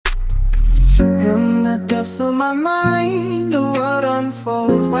depths of my mind, the world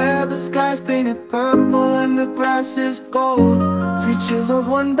unfolds, where the sky's painted purple and the grass is gold. Creatures of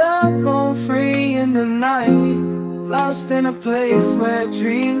wonder roam free in the night, lost in a place where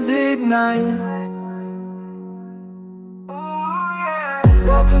dreams ignite.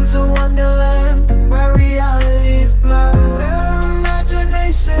 Welcome to Wonderland, where reality's blurred, where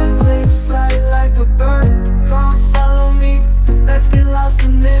imagination takes flight like a bird. Come follow me, let's get lost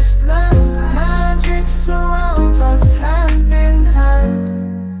in this land. Magic surrounds us hand in hand.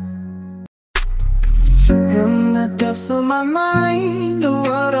 In the depths of my mind, the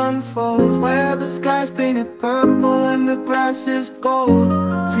world unfolds, where the sky's painted purple and the grass is gold.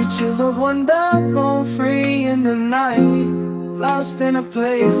 Creatures of wonder roam free in the night, lost in a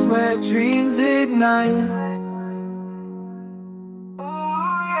place where dreams ignite.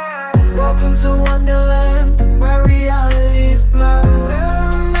 Welcome to Wonderland, where reality's blurred,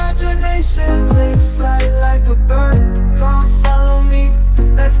 where imagination takes flight like a bird. Come follow me,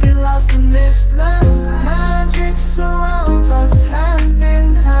 let's get lost in this land. Magic surrounds us hand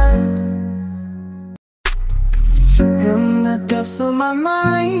in hand. In the depths of my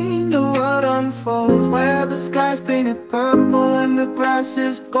mind, the world unfolds, where the sky's painted purple and the grass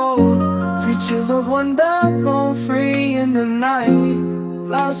is gold. Creatures of wonder roam free in the night,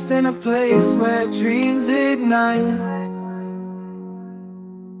 lost in a place where dreams ignite.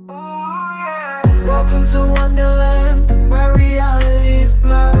 Welcome to Wonderland, where reality's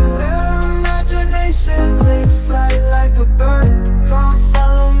blurred, where imagination takes flight like a bird. Come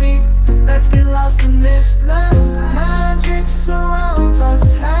follow me, let's get lost in this land. Magic surrounds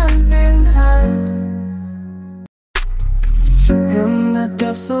us hand in hand. In the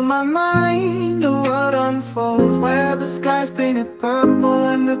depths of my mind, the world unfolds, where the sky's painted purple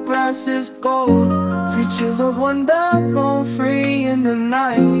and the grass is gold. Creatures of wonder roam free in the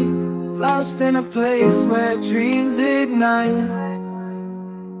night, lost in a place where dreams ignite.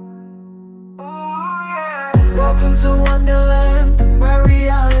 Welcome to Wonderland, where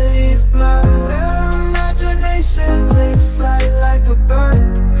reality's blurred, where imagination takes flight like a bird.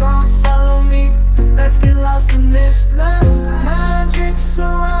 Come follow me, let's get lost in this land. Magic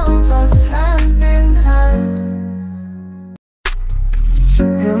surrounds us hand in hand.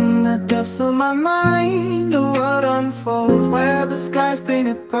 In the depths of my mind, the world unfolds, where the sky's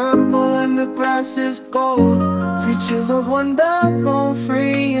painted purple and the grass is gold. Creatures of wonder roam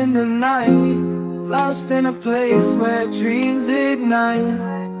free in the night, lost in a place where dreams ignite.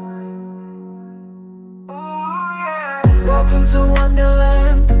 Welcome to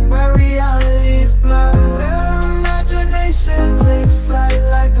Wonderland, where reality's blurred, where imagination takes flight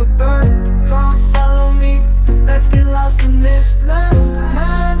like a bird. Come follow me, let's get lost in this land.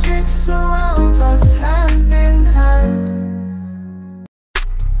 Magic surrounds us hand in hand.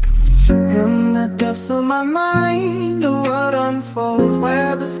 In the depths of my mind, the world unfolds,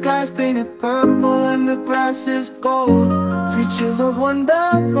 where the sky's painted purple and the grass is gold. Creatures of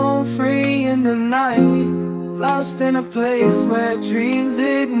wonder roam free in the night, lost in a place where dreams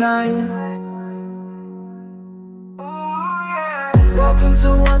ignite. Welcome to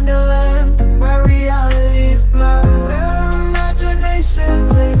Wonderland, where reality's blurred, where imagination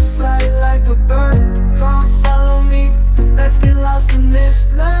takes flight like a bird. Come follow me, let's get lost in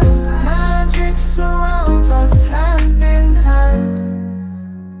this land. Magic surrounds us hand in hand.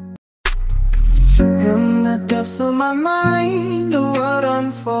 In the depths of my mind, the world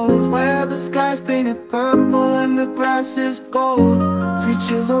unfolds, where the sky's painted purple and the grass is gold.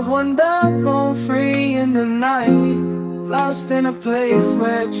 Creatures of wonder roam free in the night, lost in a place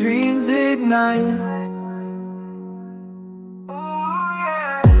where dreams ignite.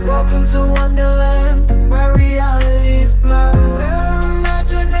 Welcome to Wonderland, where reality's blurred, where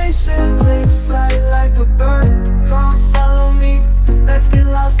imagination takes flight like a bird. Come follow me, let's get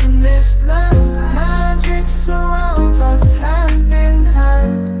lost in this land. Magic surrounds us hand in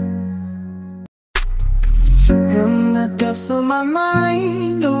hand. In the depths of my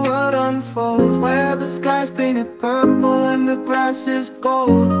mind, the world unfolds, where the sky's painted purple and the grass is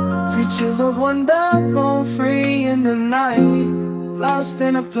gold. Creatures of wonder roam free in the night, lost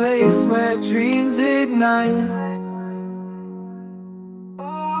in a place where dreams ignite.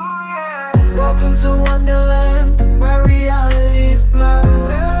 Welcome to Wonderland, where reality's blurred,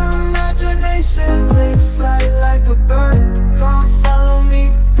 where imagination takes flight like a bird. Come follow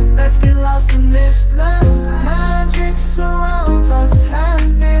me, let's get lost in this land. Magic surrounds us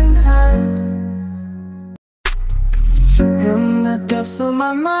hand in hand. In the depths of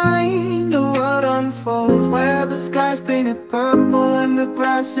my mind, the world unfolds, where the sky's painted purple and the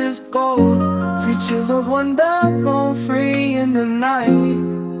grass is gold. Creatures of wonder roam free in the night,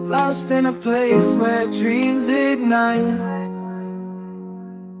 lost in a place where dreams ignite.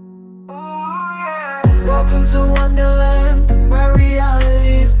 Welcome to Wonderland, where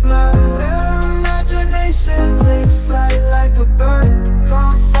reality's blur, where imagination takes flight like a bird.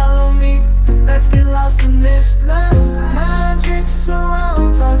 Come follow me, let's get lost in this land. Magic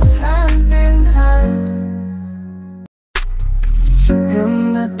surrounds us hand in hand.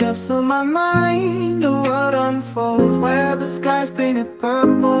 In the depths of my mind, the world unfolds, where the sky's painted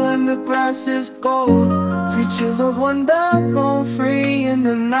purple and the grass is gold. Creatures of wonder roam free in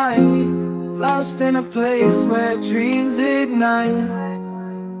the night, lost in a place where dreams ignite.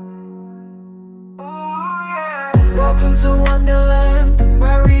 Welcome to Wonderland,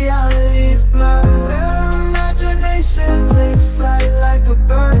 where reality's blur, where imagination takes flight like a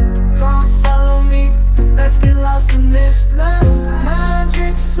bird. Come follow me, let's get lost in this land.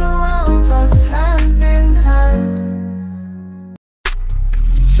 Magic surrounds us hand in hand.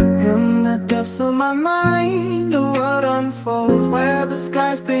 In the depths of my mind, the world unfolds, where the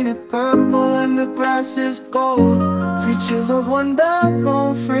sky's painted purple and the grass is gold. Creatures of wonder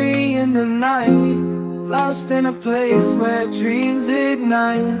roam free in the night, lost in a place where dreams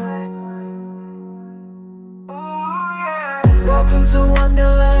ignite. Welcome to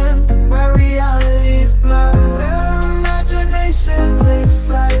Wonderland, where reality's blur, where imagination takes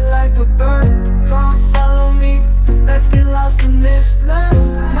flight like a bird. Come follow me, let's get lost in this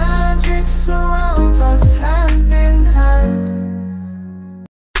land. Magic surrounds us hand in hand.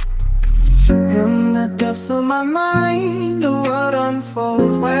 In the depths of my mind, the world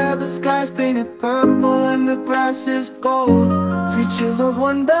unfolds, where the sky's painted purple and the grass is gold. Creatures of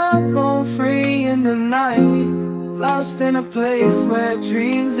wonder roam free in the night, lost in a place where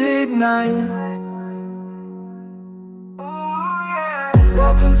dreams ignite.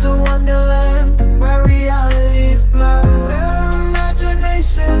 Welcome to Wonderland, where reality's blur, where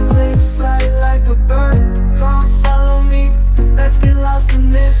imagination takes flight like a bird. Come follow me, let's get lost in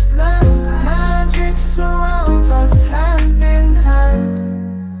this land. Magic surrounds us hand in hand.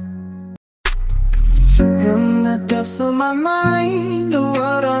 In the depths of my mind, the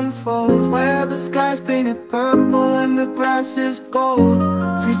world unfolds, where the sky's painted purple and the grass is gold.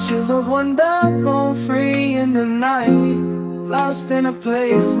 Creatures of wonder roam free in the night, lost in a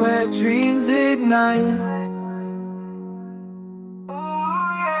place where dreams ignite.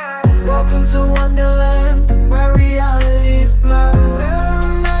 Welcome to Wonderland, where reality's blur, where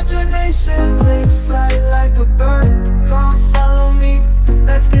imagination takes flight like a bird. Come follow me,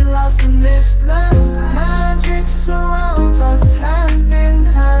 let's get lost in this land. Magic surrounds us hand in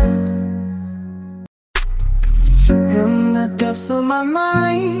hand. In the depths of my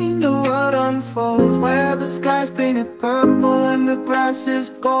mind, the world unfolds, where the sky's painted purple and the grass is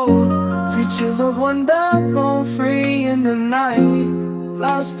gold. Creatures of wonder roam free in the night,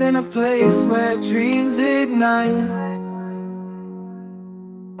 lost in a place where dreams ignite.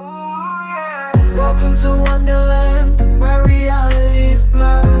 Welcome to Wonderland, where reality's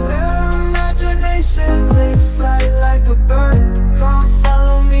blur, where imagination takes flight like a bird. Come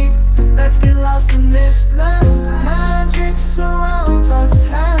follow me, let's get lost in this land. Magic surrounds us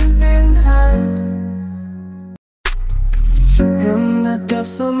hand in hand. In the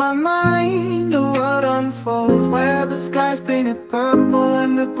depths of my mind, the world unfolds, where the sky's painted purple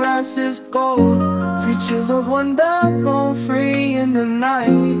and the grass is gold. Creatures of wonder roam free in the night,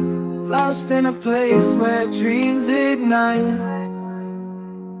 lost in a place where dreams ignite.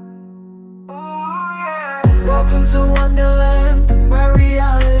 Welcome to Wonderland, where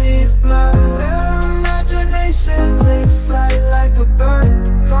reality's blur, where imagination takes flight like a bird.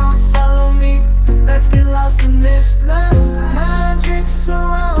 Come follow me, let's get lost in this land. Magic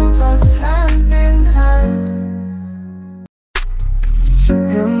surrounds us hand in hand.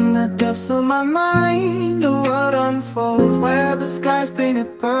 In the depths of my mind, the world unfolds, where the sky's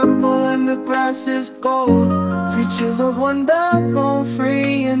painted purple and the grass is gold. Creatures of wonder roam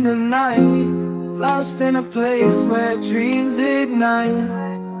free in the night, lost in a place where dreams ignite.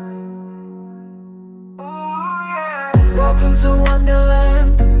 Welcome to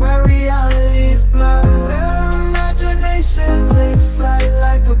Wonderland, where reality's blur, where imagination takes flight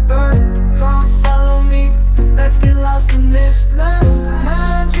like a bird. Come follow me, let's get lost in this land.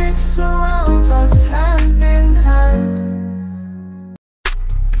 Magic surrounds us hand in hand.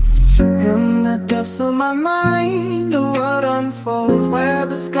 In the depths of my mind, the world unfolds, where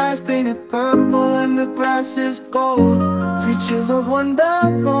the sky's painted purple and the grass is gold. Creatures of wonder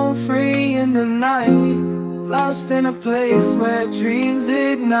roam free in the night, lost in a place where dreams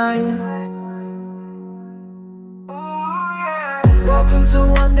ignite. Welcome to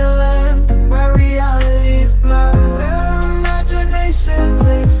Wonderland, where reality's blur, where imagination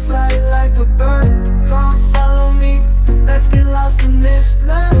takes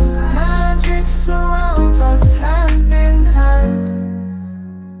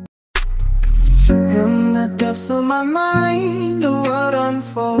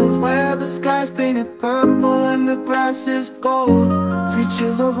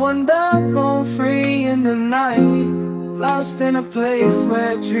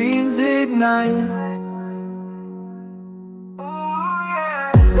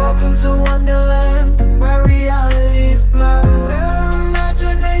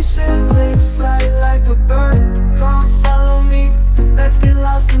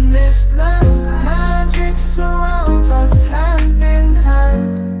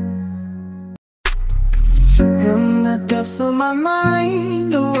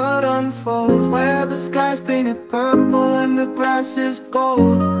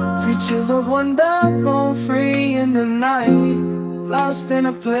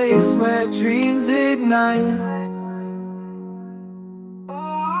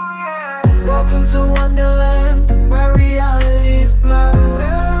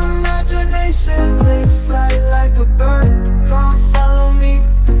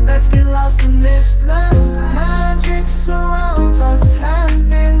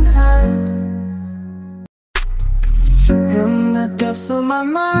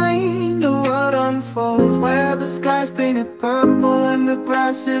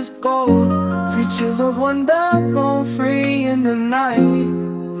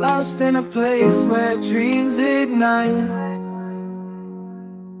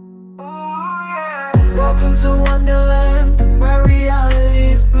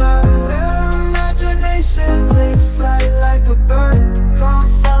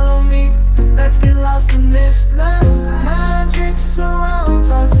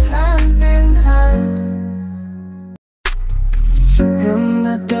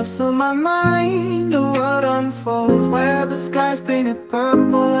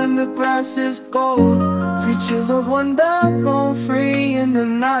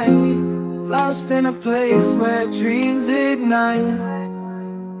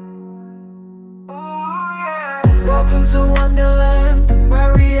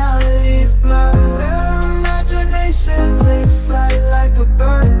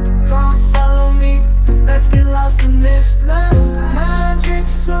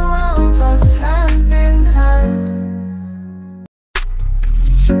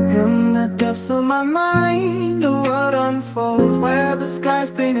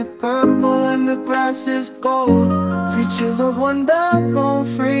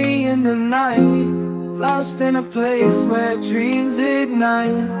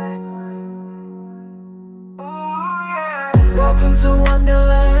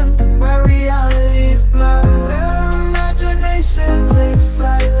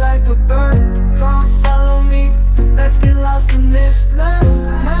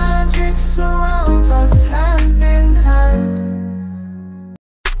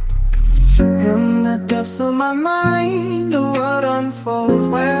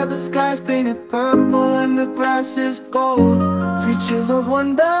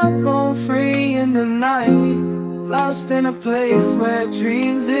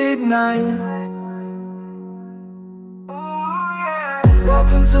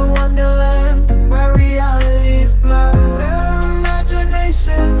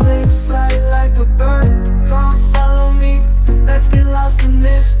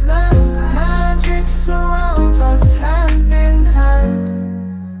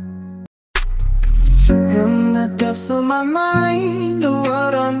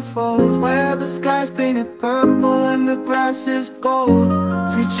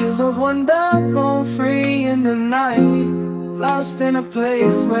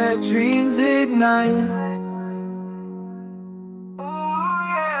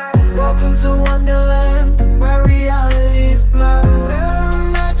Welcome to Wonderland, where reality's blurred. Where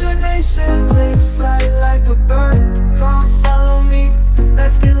imagination takes flight like a bird. Come follow me,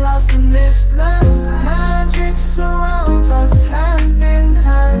 let's get lost in this land. Magic surrounds us hand in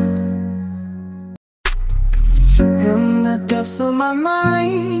hand. In the depths of my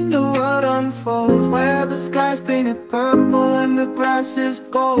mind, the world unfolds, where the sky's painted purple and the grass is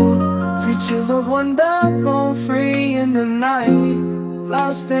gold. Creatures of wonder roam free in the night,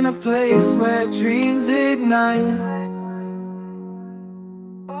 lost in a place where dreams ignite.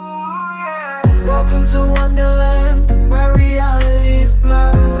 Welcome to Wonderland, where reality's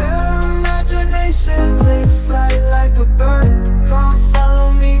blurred. Where imagination takes flight like a bird. Come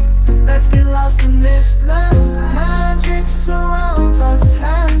follow me, let's get lost in this land. Magic surrounds us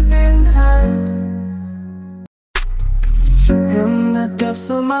hand in hand. In the depths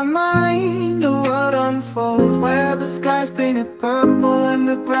of my mind, the world unfolds, where the sky's painted purple and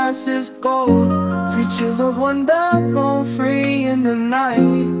the grass is gold. Creatures of wonder roam free in the night,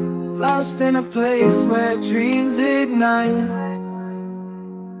 lost in a place where dreams ignite.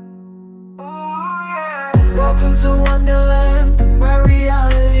 Welcome to Wonderland, where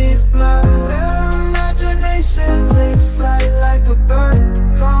reality's blurred. Where imagination takes flight like a bird.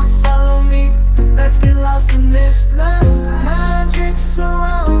 Come follow me, let's get lost in this land. Magic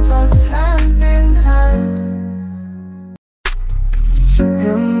surrounds us hand in hand.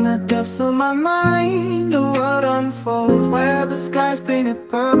 In the depths of my mind, the world unfolds, where the sky's painted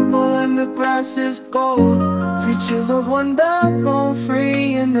purple and the grass is gold. Creatures of wonder roam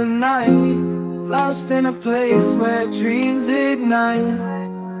free in the night, lost in a place where dreams ignite.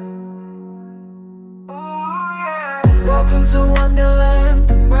 Welcome to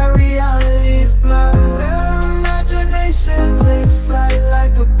Wonderland, where reality's blurred. Where imagination takes flight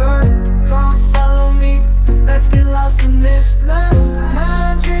like a bird. Come follow me, let's get lost in this land.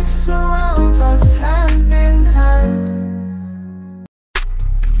 Magic surrounds us hand in hand.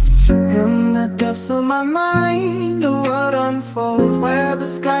 In the depths of my mind, the world unfolds, where the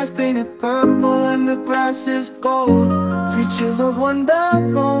sky's painted purple and the grass is gold. Creatures of wonder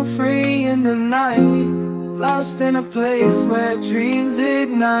roam free in the night, lost in a place where dreams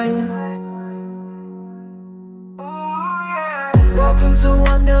ignite. Welcome to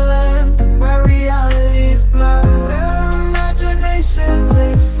Wonderland, where reality's blurred. Where imagination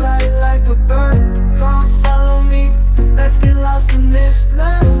takes flight like a bird. Come follow me, let's get lost in this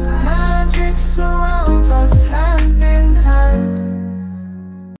land. Magic surrounds us hand in hand.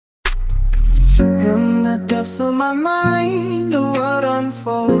 In the depths of my mind, the world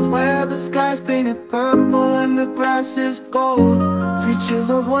unfolds, where the sky's painted purple and the grass is gold. Creatures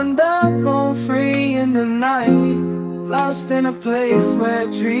of wonder roam free in the night, lost in a place where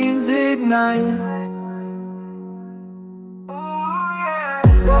dreams ignite.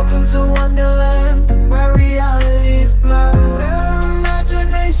 Welcome to Wonderland, where reality's blurred. Where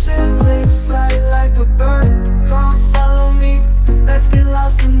imagination takes flight like a bird. Come follow me, let's get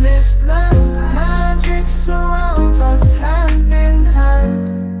lost in this land. Magic surrounds us hand in hand.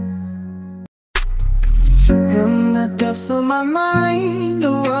 In the depths of my mind,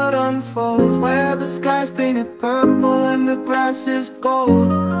 the world unfolds, where the sky's painted purple and the grass is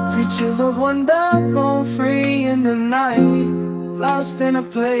gold. Creatures of wonder roam free in the night, lost in a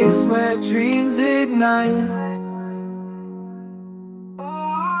place where dreams ignite.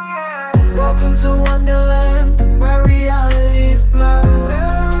 Welcome to Wonderland, where reality's blurred.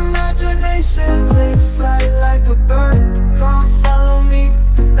 Where imagination takes flight like a bird. Come follow me,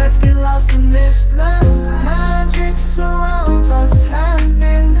 let's get lost in this land. Magic surrounds us hand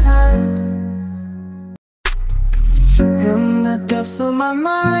in hand. In the depths of my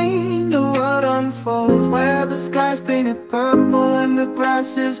mind, the world unfolds, where the sky's painted purple and the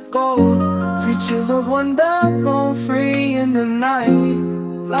grass is gold. Creatures of wonder roam free in the night,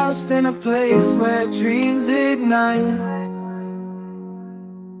 lost in a place where dreams ignite.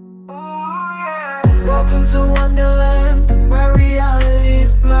 Welcome to Wonderland, where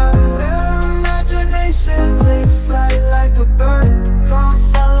reality's blurred. Where imagination takes flight like a bird. Come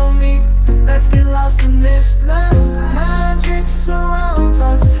follow me, let's get lost in this land. Magic surrounds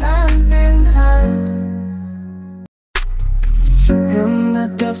us hand in hand. In the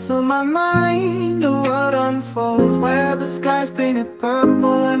depths of my mind, the world unfolds, where the sky's painted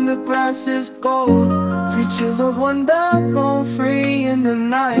purple and the grass is gold. Creatures of wonder roam free in the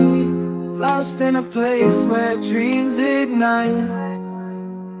night, lost in a place where dreams ignite.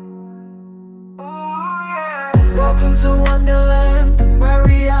 Welcome to Wonderland, where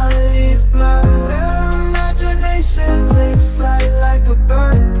reality's blurred. Where imagination takes flight like a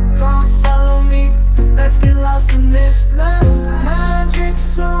bird. Come follow me, let's get lost in this land. Magic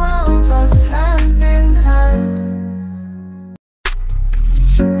surrounds us hand in hand.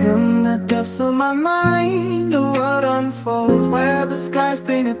 In the depths of my mind, the world unfolds, where the sky's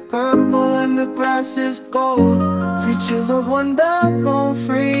painted purple and the grass is gold. Creatures of wonder roam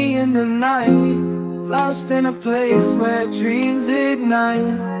free in the night, lost in a place where dreams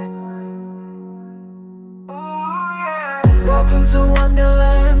ignite. Welcome to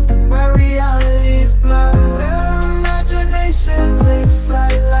Wonderland, where reality's blurred. Where imagination takes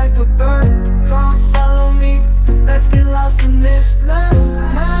flight like a bird. Come follow me, let's get lost in this land.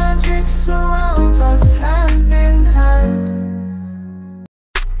 Magic surrounds us hand in hand.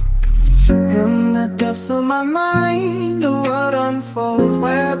 In the depths of my mind, the world unfolds,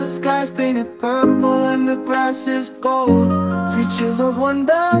 where the sky's painted purple and the grass is gold. Creatures of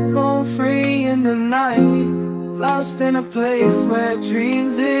wonder roam free in the night, lost in a place where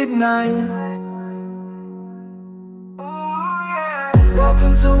dreams ignite.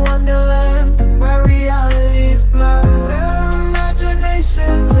 Welcome to Wonderland, where reality's blurred. Where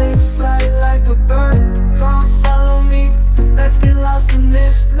imagination takes flight like a bird. Come follow me, let's get lost in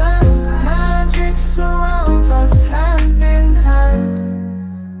this land. Magic surrounds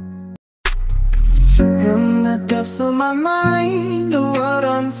my mind, the world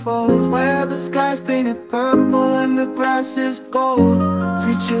unfolds, where the sky's painted purple and the grass is gold.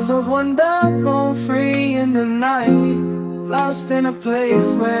 Creatures of wonder roam free in the night, lost in a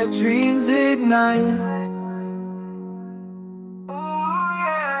place where dreams ignite.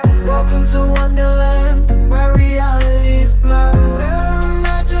 Welcome to Wonderland, where reality's blurred, where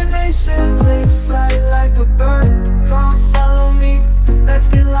imagination takes flight like a bird. Come follow me, let's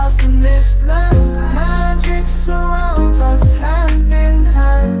get lost in this land. Magic surrounds us hand in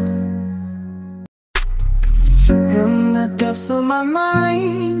hand. In the depths of my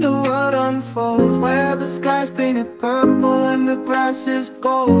mind, the world unfolds, where the sky's painted purple and the grass is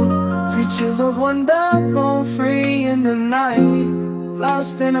gold. Creatures of wonder roam free in the night,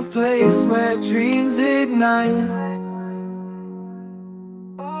 lost in a place where dreams ignite.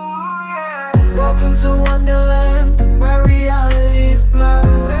 Welcome to Wonderland, where reality's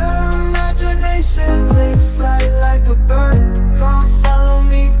blurred, where imagination takes flight like a bird. Come follow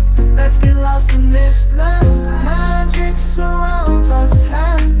me, let's get lost in this land. Magic surrounds us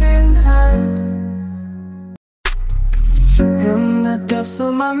hand in hand. In the depths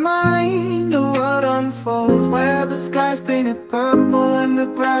of my mind, the world unfolds, where the sky's painted purple and the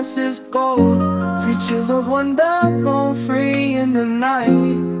grass is gold. Creatures of wonder roam free in the night,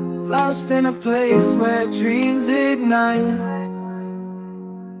 lost in a place where dreams ignite.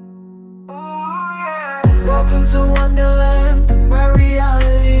 Welcome to Wonderland, where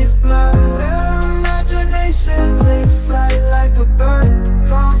reality's blurred, where imagination takes flight like a bird.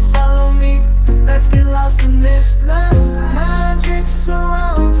 Come follow me, let's get lost in this land. Magic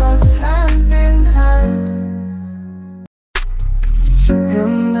surrounds us hand in hand.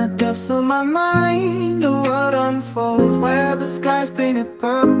 In the depths of my mind, the world unfolds, where the sky's painted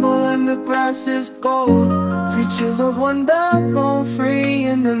purple and the grass is gold. Creatures of wonder roam free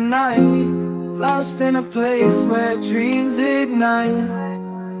in the night, lost in a place where dreams ignite.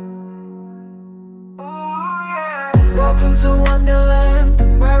 Welcome to Wonderland,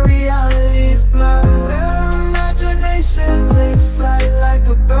 where reality's blurred, where imagination takes flight like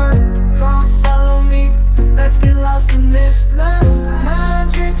a bird. Come follow me, let's get lost in this land.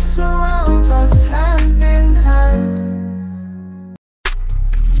 Magic surrounds us hand in hand.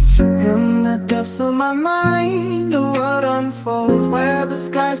 In the depths of my mind, the world unfolds, where the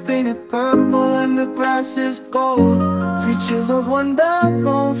sky's painted purple and the grass is gold. Creatures of wonder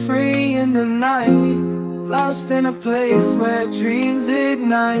roam free in the night, lost in a place where dreams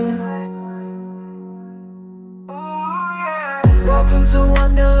ignite. Welcome to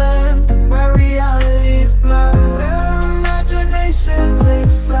Wonderland, where reality's blurred, where imagination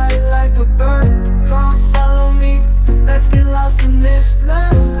takes flight like a bird. Come follow me, let's get lost in this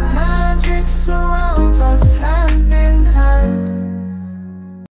land. Magic surrounds us hand in hand.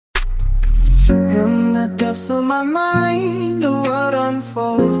 In the depths of my mind, the world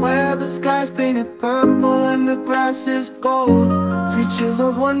unfolds, where the sky's painted purple and the grass is gold. Creatures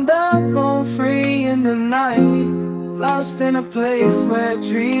of wonder roam free in the night, lost in a place where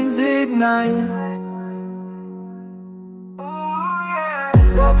dreams ignite.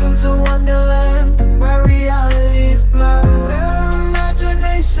 Welcome to Wonderland, where reality's blurred, where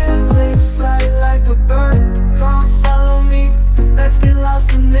imagination takes flight like a bird. Come follow me, let's get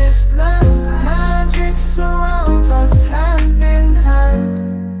lost in this land. Magic surrounds us hand in hand.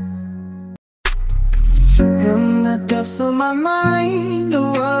 In the depths of my mind, the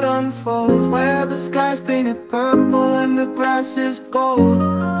world unfolds, where the sky's painted purple and the grass is gold.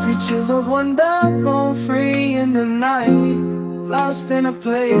 Creatures of wonder roam free in the night, lost in a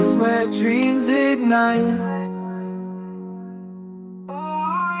place where dreams ignite.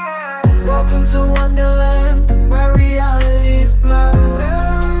 Welcome to Wonderland, where reality's blurred,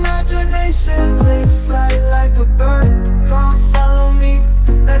 where imagination takes flight like a bird. Come follow me,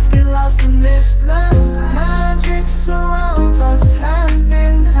 let's get lost in this land. Magic surrounds us hand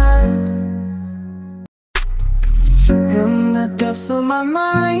in hand. In the depths of my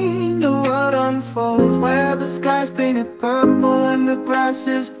mind, the world unfolds, where the sky's painted purple and the grass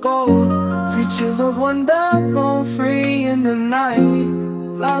is gold. Creatures of wonder roam free in the night,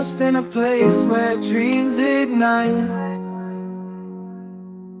 lost in a place where dreams ignite.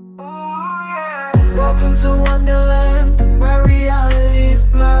 Welcome to Wonderland, where reality's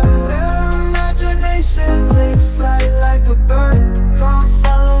blurred, where imagination takes flight like a bird. Come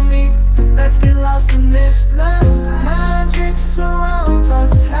follow me, let's get lost in this land. Magic surrounds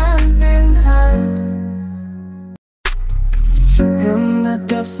us hand in hand. In the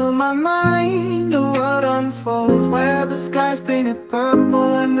depths of my mind, the world unfolds, where the sky's painted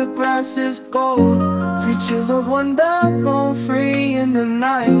purple and the grass is gold. Creatures of wonder roam free in the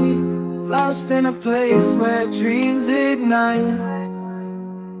night, lost in a place where dreams ignite.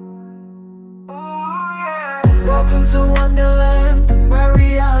 Welcome to Wonderland, where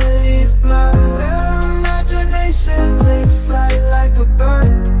reality's blurred. Where imagination takes flight like a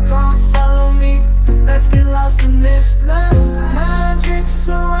bird. Come follow me, let's get lost in this land. Magic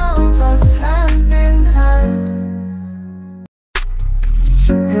surrounds us hand in hand.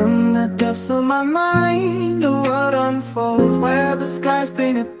 In the depths of my mind, the world unfolds, where the sky's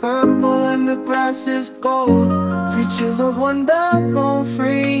painted purple and the grass is gold. Creatures of wonder roam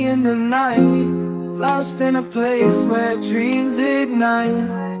free in the night, lost in a place where dreams ignite.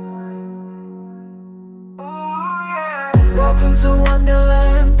 Welcome to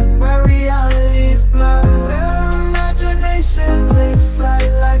Wonderland, where reality's blurred. Where imagination takes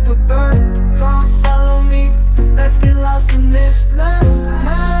flight like a bird. Come follow me, let's get lost in this land.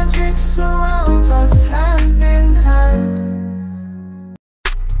 Magic surrounds us hand in hand.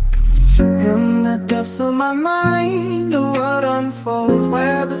 In the depths of my mind, the world unfolds,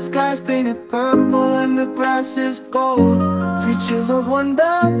 where the sky's painted purple and the grass is gold. Creatures of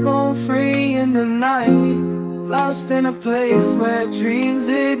wonder roam free in the night, lost in a place where dreams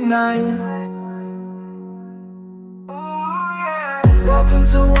ignite. Welcome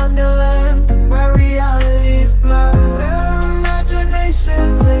to Wonderland, where reality's blurred. Where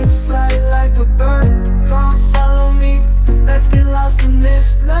imagination takes flight like a bird. Come follow me, let's get lost in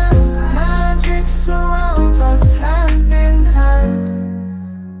this land. Magic surrounds us hand in hand.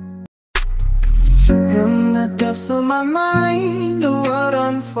 In the depths of my mind, the world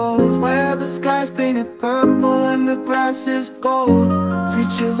unfolds, where the sky's painted purple and the grass is gold.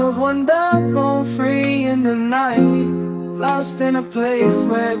 Creatures of wonder roam free in the night, lost in a place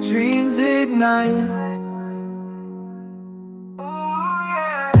where dreams ignite.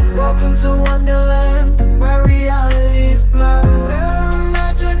 Welcome to Wonderland, where reality's blurred. Where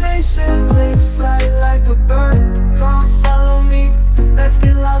imagination takes flight like a bird. Come follow me, let's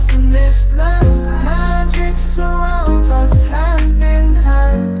get lost in this land. Magic surrounds us hand in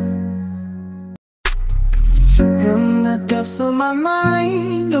hand. In the depths of my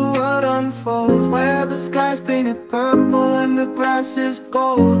mind, the world unfolds, where the sky's painted purple and the grass is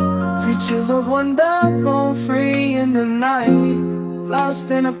gold. Creatures of wonder roam free in the night,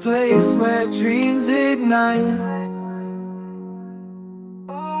 lost in a place where dreams ignite.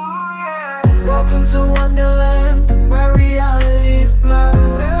 Welcome to Wonderland, where reality's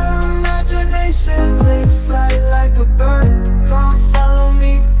blurred. Where imagination takes flight like a bird. Come follow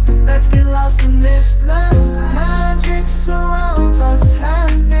me, let's get lost in this land. Magic surrounds us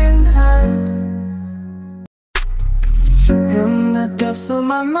hand in hand. In the depths of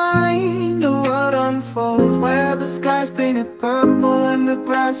my mind, the world unfolds, where the sky's painted purple and the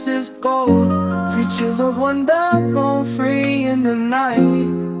grass is gold. Creatures of wonder roam free in the night,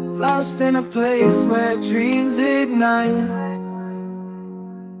 lost in a place where dreams ignite.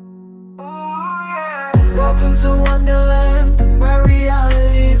 Welcome to Wonderland, where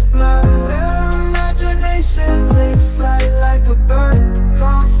reality's blurred. Where imagination takes flight like a bird.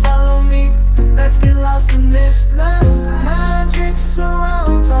 Come follow me, let's get lost in this land. Magic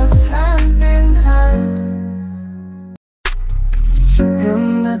surrounds us hand in hand.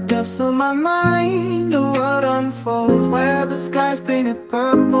 In the depths of my mind, the world unfolds, where the sky's painted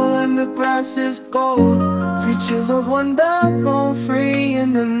purple and the grass is gold. Creatures of wonder roam free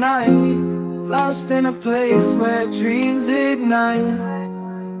in the night, lost in a place where dreams ignite.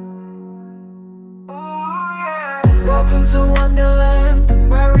 Welcome to Wonderland,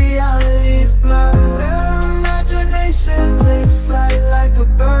 where reality's blurred. Where imagination takes flight like a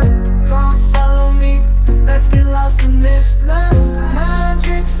bird. Come follow me, let's get lost in this land.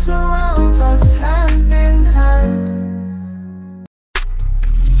 Magic surrounds us hand in hand.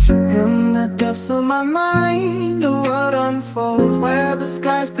 In the depths of my mind, the world unfolds, where the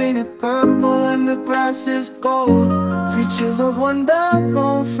sky's painted purple and the grass is gold. Creatures of wonder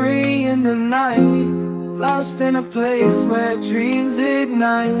roam free in the night, lost in a place where dreams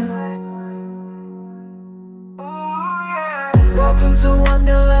ignite. Welcome to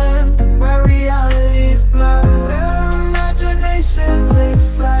Wonderland, where reality's blurred. Where imagination takes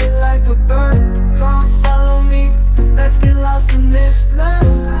flight like a bird. Come follow me, let's get lost in this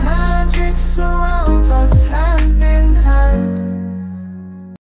land. Magic surrounds us hand in hand.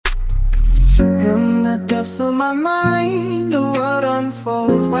 In the depths of my mind, the world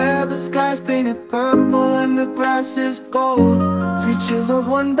unfolds, where the sky's painted purple and the grass is gold. Creatures of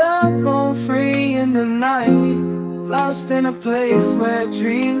wonder roam free in the night, lost in a place where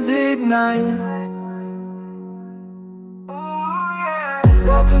dreams ignite.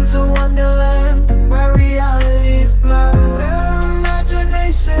 Welcome to Wonderland, where reality's blurred. Where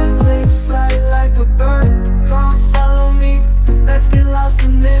imagination takes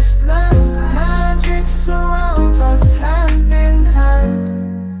surrounds us hand in hand.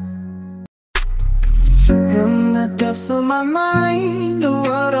 In the depths of my mind, a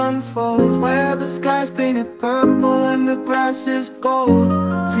world unfolds where the sky's painted purple and the grass is gold.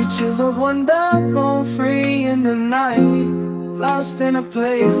 Creatures of wonder roam free in the night, lost in a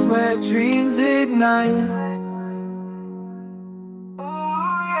place where dreams ignite.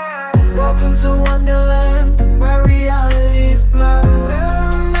 Welcome to Wonderland, where reality's blurred,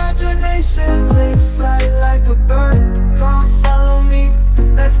 where imagination takes flight like a bird. Come follow me,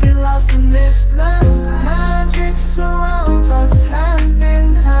 let's get lost in this land. Magic surrounds us hand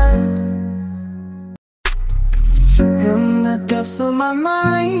in hand. In the depths of my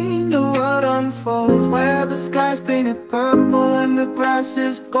mind, a world unfolds where the sky's painted purple and the grass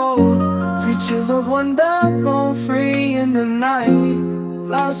is gold. Creatures of wonder roam free in the night,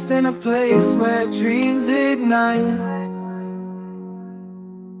 lost in a place where dreams ignite.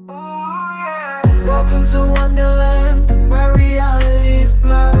 Welcome to Wonderland, where reality's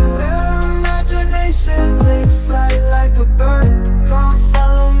blurred, where imagination takes flight like a bird. Come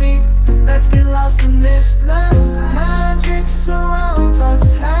follow me, let's get lost in this land. Magic surrounds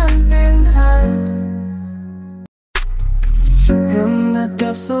us hand in hand. In the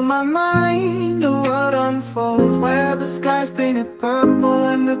depths of my mind, a world unfolds where the sky's painted purple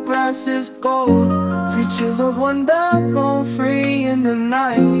and the grass is gold. Creatures of wonder roam free in the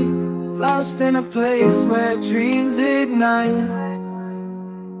night, lost in a place where dreams ignite.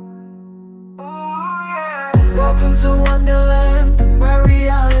 Welcome to Wonderland, where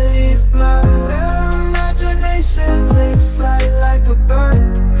reality's blurred, where imagination takes flight like a bird.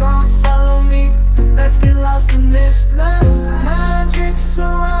 Come follow me, let's get lost in this land. Magic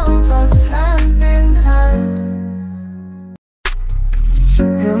surrounds us hand in hand.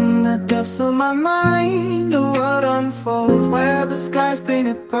 In the depths of my mind, a world unfolds where the sky's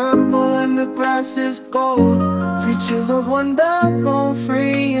painted purple and the grass is gold. Creatures of wonder roam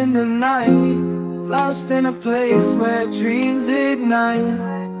free in the night, lost in a place where dreams ignite.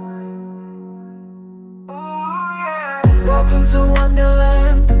 Welcome to Wonderland.